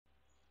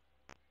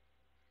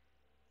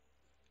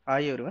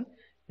Hi everyone.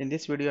 In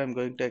this video I am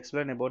going to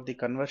explain about the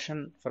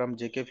conversion from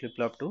JK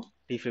flip-flop to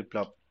T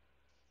flip-flop.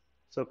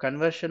 So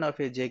conversion of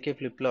a JK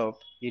flip-flop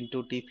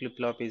into T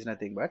flip-flop is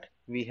nothing but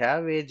we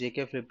have a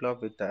JK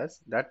flip-flop with us.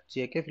 That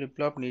JK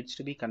flip-flop needs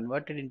to be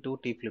converted into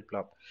T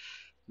flip-flop.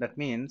 That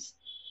means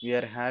we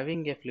are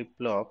having a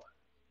flip-flop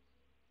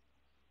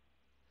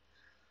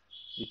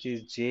which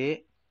is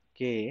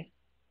JK.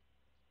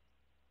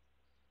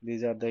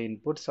 These are the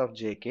inputs of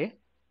JK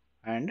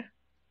and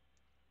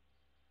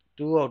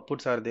two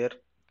outputs are there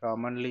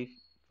commonly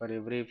for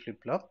every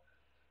flip-flop,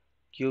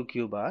 Q,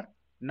 Q bar.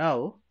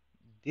 Now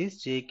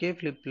this JK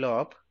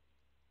flip-flop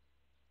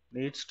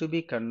needs to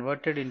be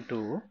converted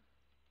into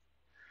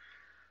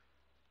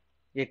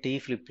a T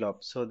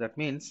flip-flop. So that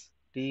means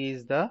T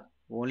is the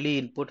only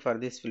input for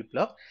this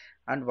flip-flop,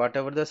 and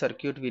whatever the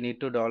circuit we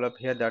need to develop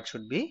here, that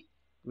should be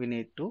we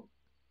need to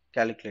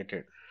calculate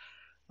it.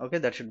 Okay,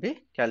 that should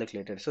be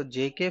calculated. So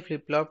JK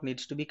flip-flop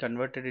needs to be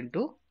converted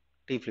into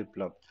T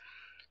flip-flop.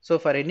 So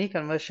for any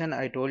conversion,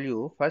 I told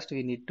you first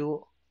we need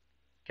to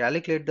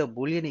calculate the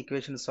Boolean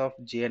equations of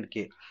J and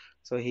K.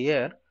 So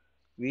here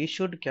we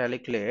should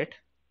calculate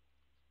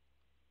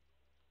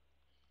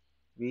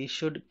the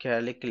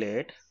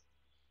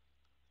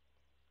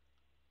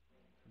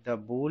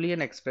Boolean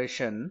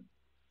expression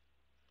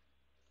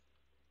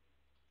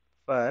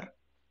for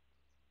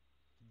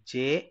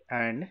J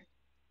and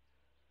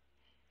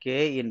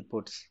K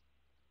inputs.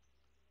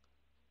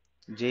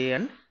 J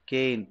and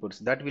K inputs.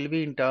 That will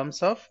be in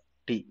terms of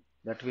T.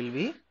 That will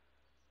be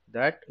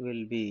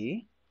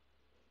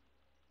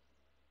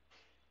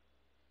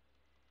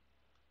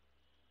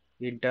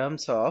in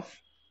terms of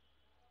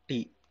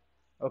T.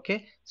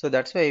 Okay. So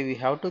that's why we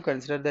have to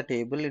consider the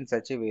table in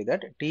such a way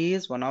that T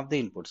is one of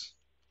the inputs.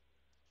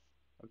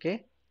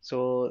 Okay.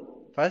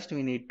 So first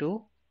we need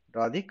to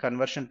draw the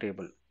conversion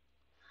table.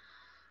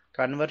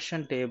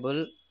 Conversion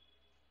table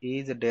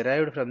is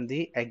derived from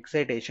the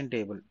excitation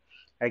table.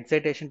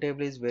 Excitation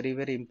table is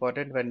very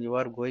important when you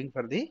are going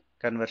for the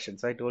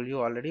conversions. I told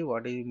you already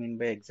what do you mean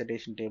by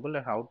excitation table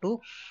and how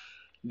to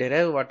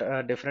derive what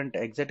different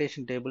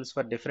excitation tables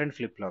for different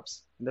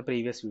flip-flops in the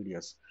previous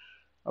videos.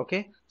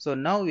 Okay, so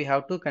now we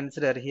have to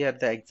consider here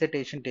the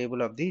excitation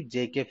table of the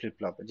JK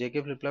flip-flop.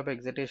 JK flip-flop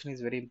excitation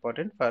is very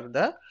important for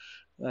the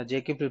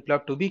JK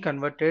flip-flop to be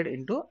converted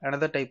into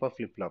another type of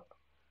flip-flop.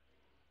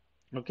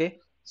 Okay,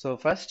 so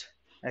first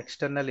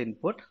external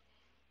input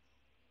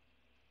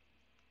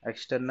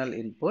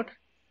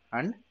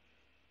and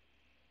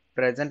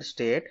present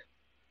state,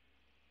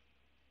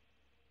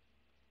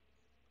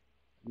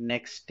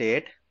 next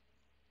state,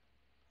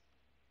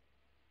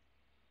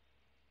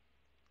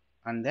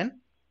 and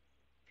then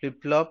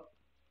flip-flop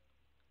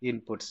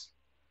inputs.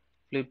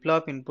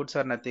 Flip-flop inputs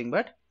are nothing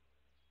but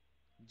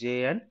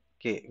J and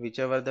K.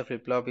 Whichever the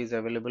flip-flop is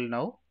available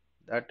now,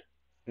 that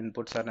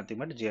inputs are nothing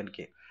but J and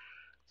K.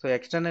 So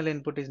external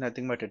input is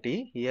nothing but a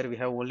T. Here we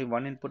have only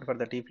one input for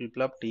the T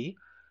flip-flop T,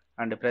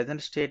 and the present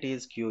state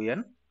is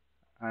Qn,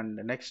 and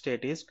the next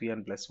state is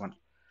Qn plus 1.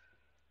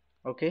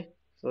 Okay,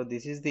 so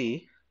this is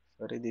the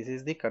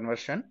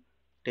conversion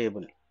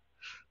table.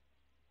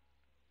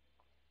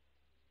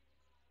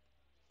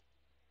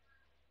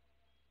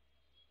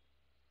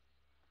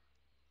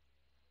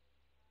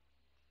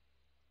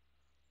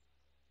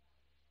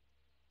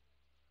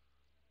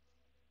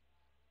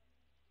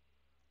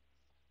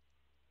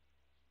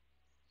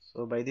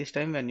 So by this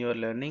time when you are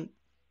learning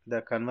the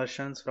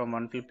conversions from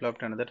one flip-flop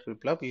to another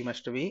flip-flop, you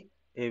must be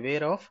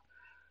aware of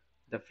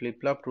the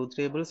flip-flop truth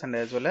tables and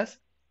as well as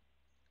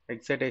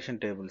excitation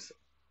tables.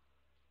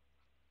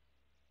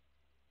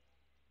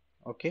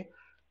 Okay,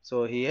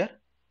 so here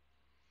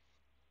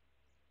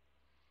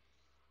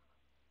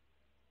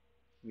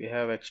we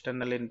have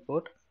external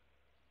input,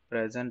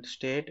 present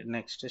state,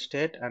 next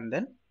state, and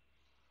then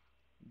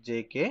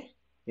JK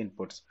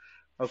inputs.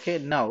 Okay,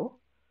 now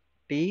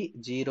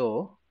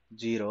T0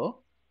 0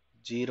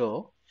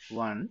 0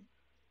 1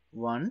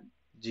 1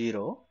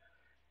 0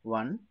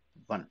 1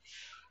 1.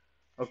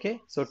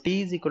 Okay, so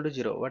T is equal to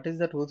 0. What is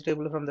the truth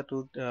table from the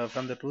truth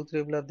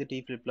table of the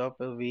T flip-flop?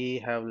 We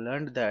have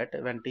learned that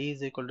when T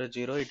is equal to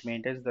 0, it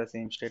maintains the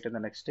same state in the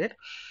next state.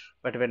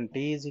 But when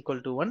T is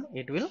equal to 1,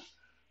 it will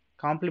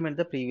complement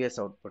the previous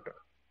output.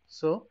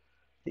 So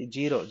the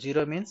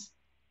 0 means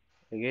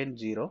again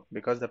 0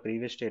 because the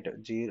previous state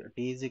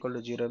T is equal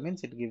to 0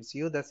 means it gives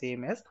you the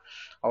same as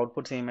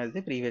output same as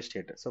the previous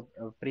state. So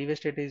previous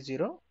state is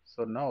 0,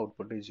 so now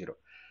output is 0.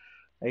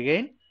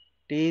 Again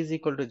T is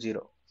equal to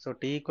 0. So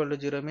T equal to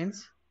 0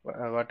 means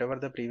whatever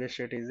the previous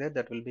state is there,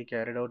 that will be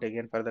carried out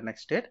again for the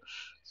next state.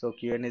 So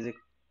Qn is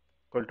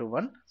equal to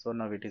 1. So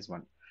now it is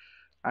 1.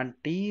 And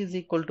T is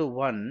equal to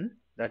 1,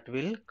 that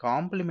will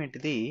complement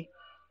the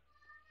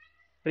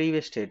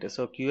previous state.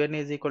 So Qn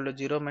is equal to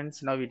 0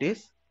 means now it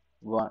is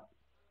 1.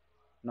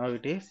 Now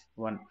it is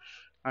 1.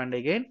 And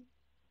again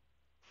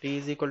T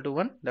is equal to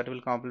 1, that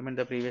will complement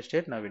the previous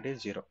state. Now it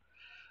is 0.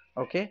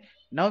 Okay,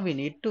 now we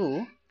need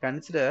to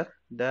consider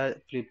the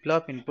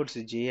flip-flop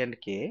inputs J and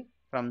K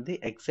from the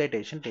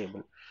excitation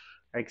table.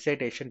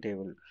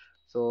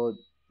 So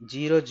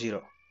 0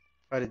 0,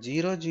 For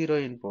 0 0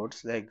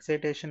 inputs, the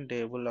excitation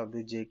table of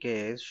the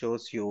JK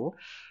shows you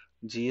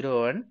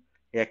 0 and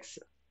X,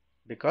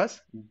 because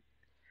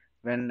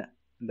when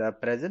the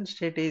present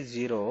state is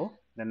 0,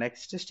 the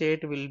next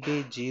state will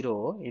be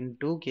 0 in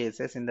two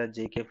cases in the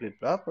JK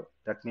flip-flop.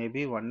 That may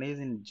be one is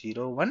in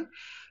 0 1,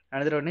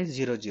 another one is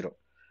 0 0.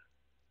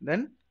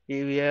 Then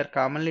we are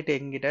commonly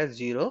taking it as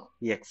 0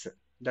 X,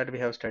 that we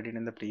have studied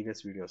in the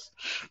previous videos.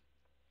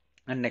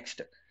 And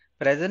next,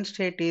 present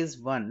state is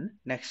 1,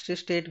 next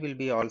state will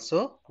be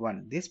also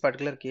 1. This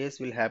particular case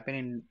will happen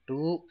in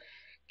two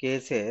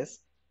cases,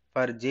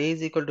 for j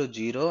is equal to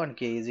 0 and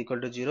k is equal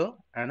to 0.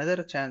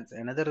 Another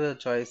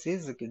choice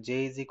is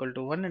j is equal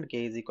to 1 and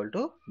k is equal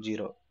to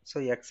 0. So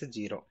x is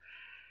 0.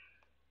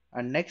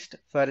 And next,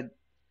 for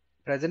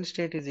present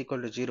state is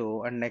equal to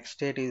 0 and next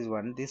state is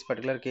 1. This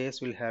particular case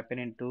will happen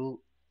in two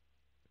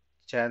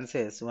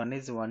chances. One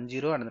is 1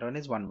 0, another one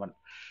is 1 1.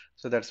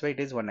 So that's why it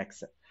is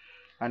 1x.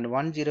 And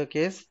 1 0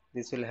 case,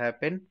 this will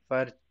happen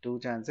for two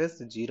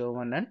chances, 0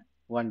 1 and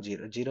 1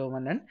 0, 0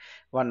 1 and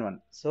 1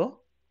 1. So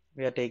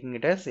we are taking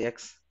it as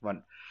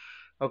x1.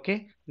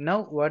 Okay,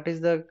 now what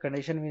is the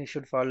condition we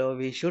should follow?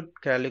 We should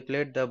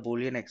calculate the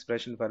Boolean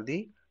expression for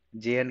the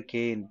j and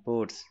k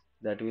inputs,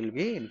 that will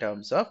be in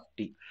terms of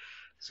t.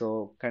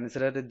 So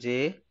consider the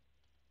j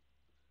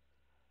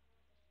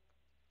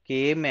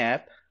k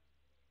map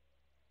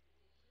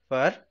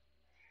for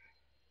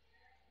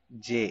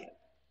j,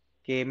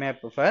 k map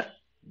for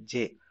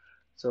j.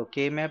 So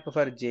k map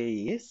for j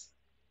is,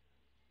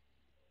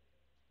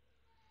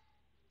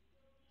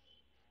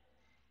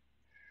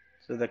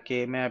 so the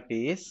k map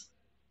is,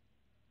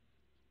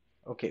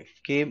 okay,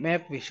 k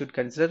map we should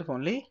consider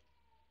only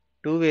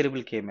two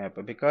variable k map,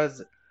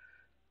 because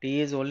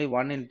t is only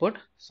one input,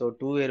 so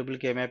two variable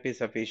k map is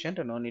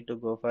sufficient. No need to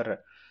go for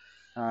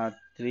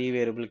three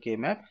variable k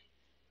map.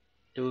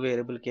 Two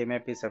variable k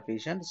map is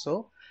sufficient.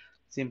 So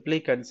simply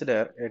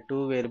consider a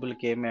two variable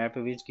k map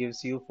which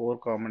gives you four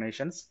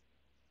combinations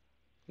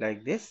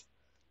like this.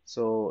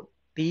 So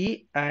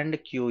t and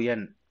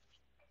qn,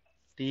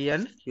 t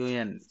and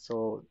qn.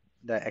 So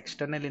the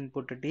external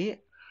input t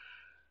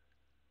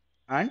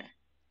and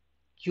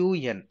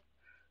qn.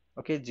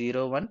 Okay,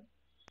 0 1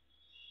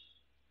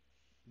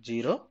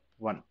 0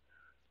 1.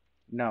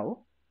 Now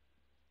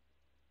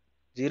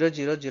 0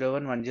 0 0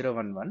 1 1 0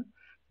 1 1.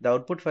 The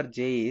output for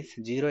j is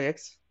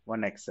 0x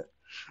 1x,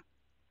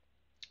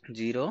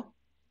 0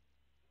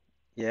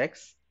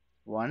 x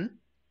 1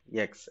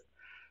 x.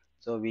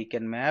 So we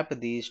can map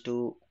these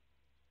two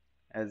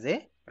as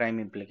a prime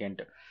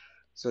implicant.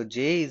 So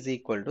j is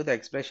equal to the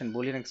expression,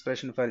 Boolean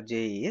expression for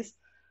j is,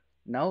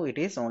 now it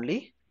is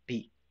only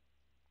t.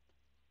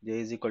 J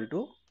is equal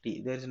to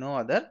t. There is no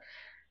other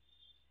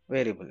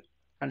variable.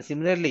 And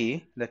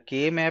similarly, the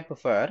k map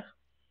for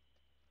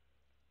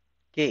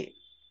k,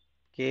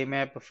 k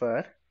map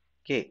for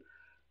k.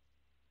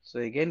 So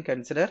again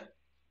consider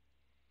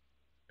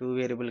two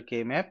variable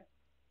k map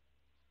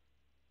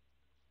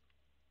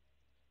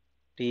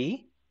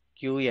t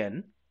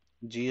qn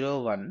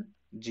 0 1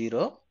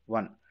 0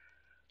 1.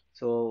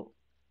 So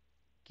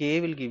k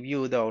will give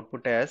you the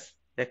output as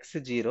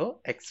x0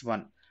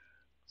 x1.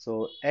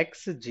 So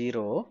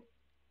x0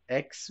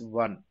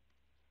 x1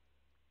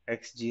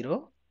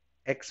 x0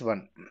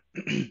 x1.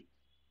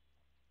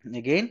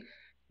 Again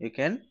you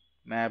can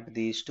map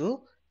these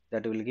two,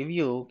 that will give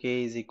you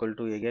k is equal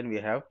to, again we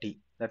have t.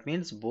 That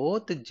means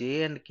both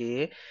j and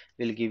k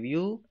will give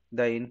you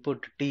the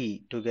input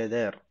t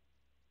together.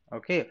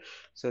 Okay,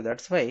 so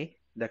that's why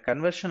the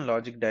conversion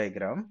logic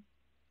diagram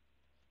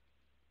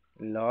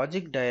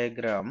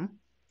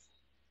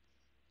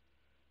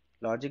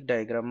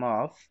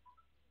of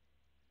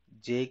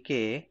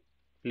JK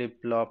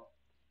flip-flop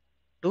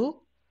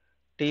to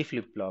T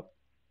flip-flop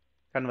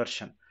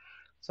conversion.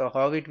 So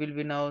how it will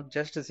be now?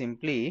 Just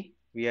simply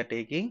we are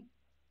taking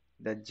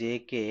the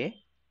JK.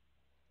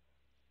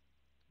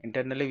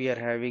 Internally we are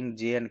having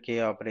J and K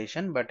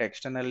operation, but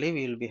externally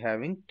we will be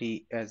having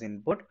T as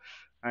input,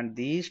 and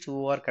these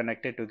two are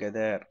connected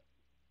together,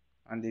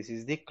 and this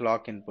is the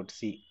clock input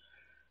C,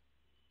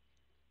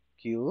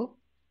 Q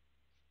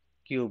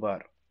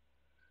bar.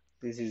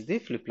 This is the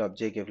flip-flop,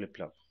 JK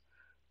flip-flop.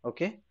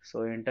 Okay,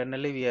 so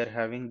internally we are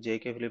having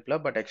JK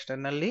flip-flop, but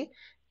externally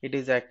it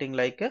is acting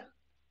like a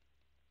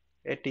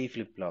T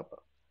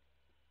flip-flop.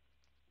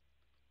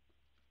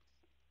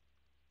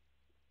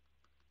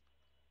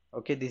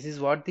 Okay, this is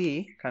what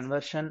the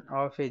conversion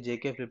of a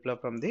JK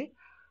flip-flop from the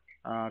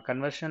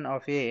conversion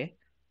of a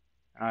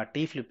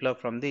T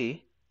flip-flop from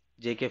the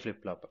JK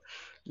flip-flop.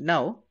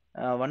 Now,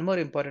 one more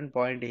important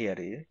point here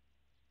is,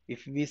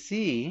 if we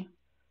see,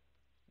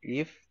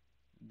 if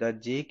the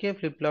JK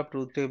flip-flop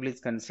truth table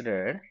is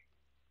considered,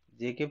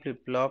 JK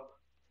flip-flop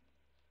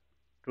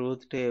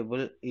truth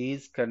table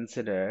is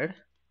considered.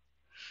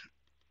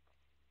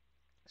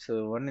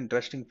 So one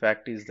interesting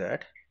fact is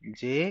that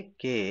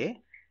JK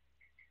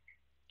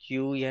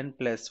Qn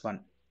plus 1.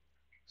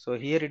 So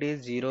here it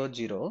is 0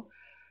 0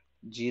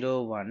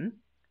 0 1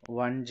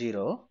 1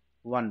 0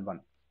 1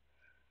 1.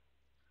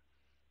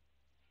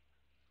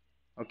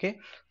 Okay,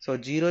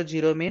 so 0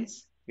 0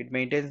 means it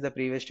maintains the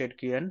previous state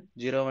Qn.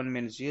 0 1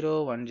 means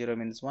 0, 1 0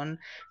 means 1.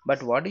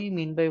 But what do you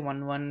mean by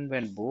 1 1?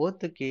 When both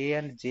k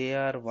and j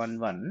are 1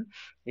 1,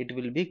 it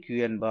will be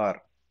Qn bar.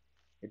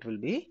 It will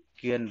be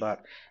Qn bar.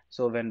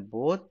 So when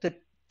both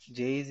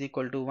j is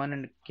equal to 1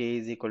 and k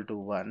is equal to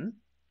 1,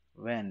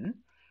 when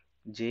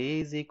j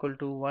is equal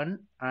to 1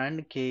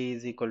 and k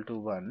is equal to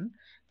 1,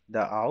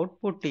 the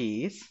output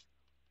is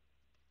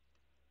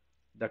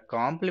the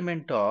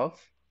complement of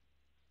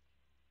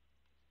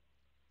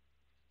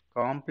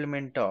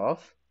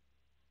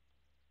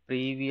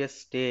previous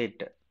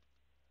state.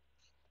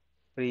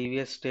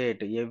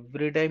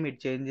 Every time it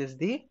changes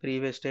the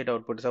previous state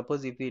output.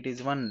 Suppose if it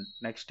is 1,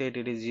 next state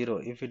it is 0.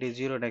 If it is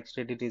 0, next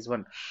state it is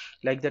 1.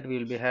 Like that we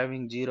will be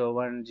having 0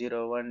 1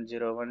 0 1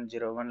 0 1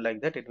 0 1.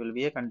 Like that it will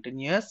be a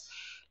continuous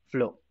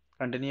flow,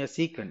 continuous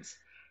sequence.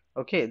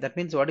 Okay, that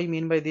means, what do you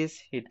mean by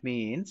this? It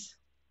means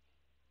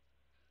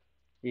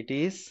it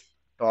is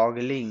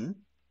toggling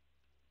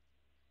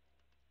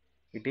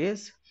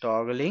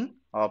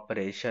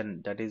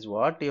operation. That is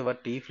what your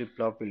T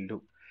flip-flop will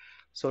do.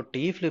 So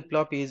T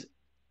flip-flop is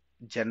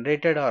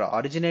generated or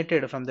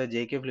originated from the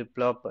JK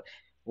flip-flop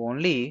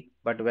only,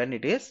 but when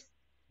it is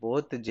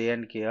both J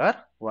and K are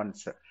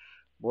ones.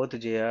 Both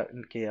J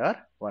and K are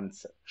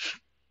ones.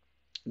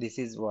 This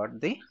is what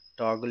the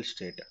toggle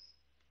state.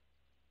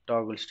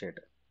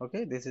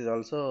 Okay, this is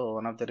also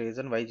one of the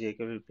reason why JK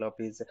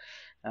flip-flop is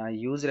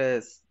used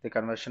as the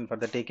conversion for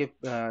the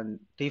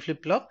T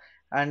flip-flop,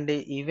 and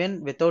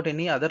even without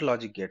any other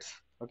logic gates.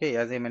 Okay,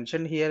 as I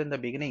mentioned here in the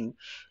beginning,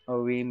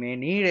 we may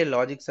need a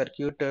logic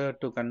circuit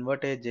to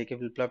convert a JK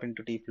flip-flop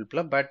into T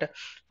flip-flop, but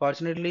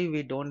fortunately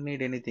we don't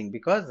need anything,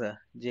 because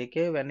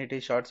JK, when it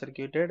is short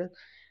circuited,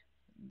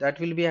 that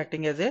will be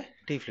acting as a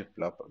T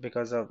flip-flop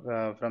because of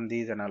from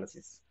these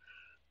analysis.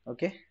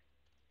 Okay,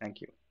 thank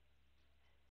you.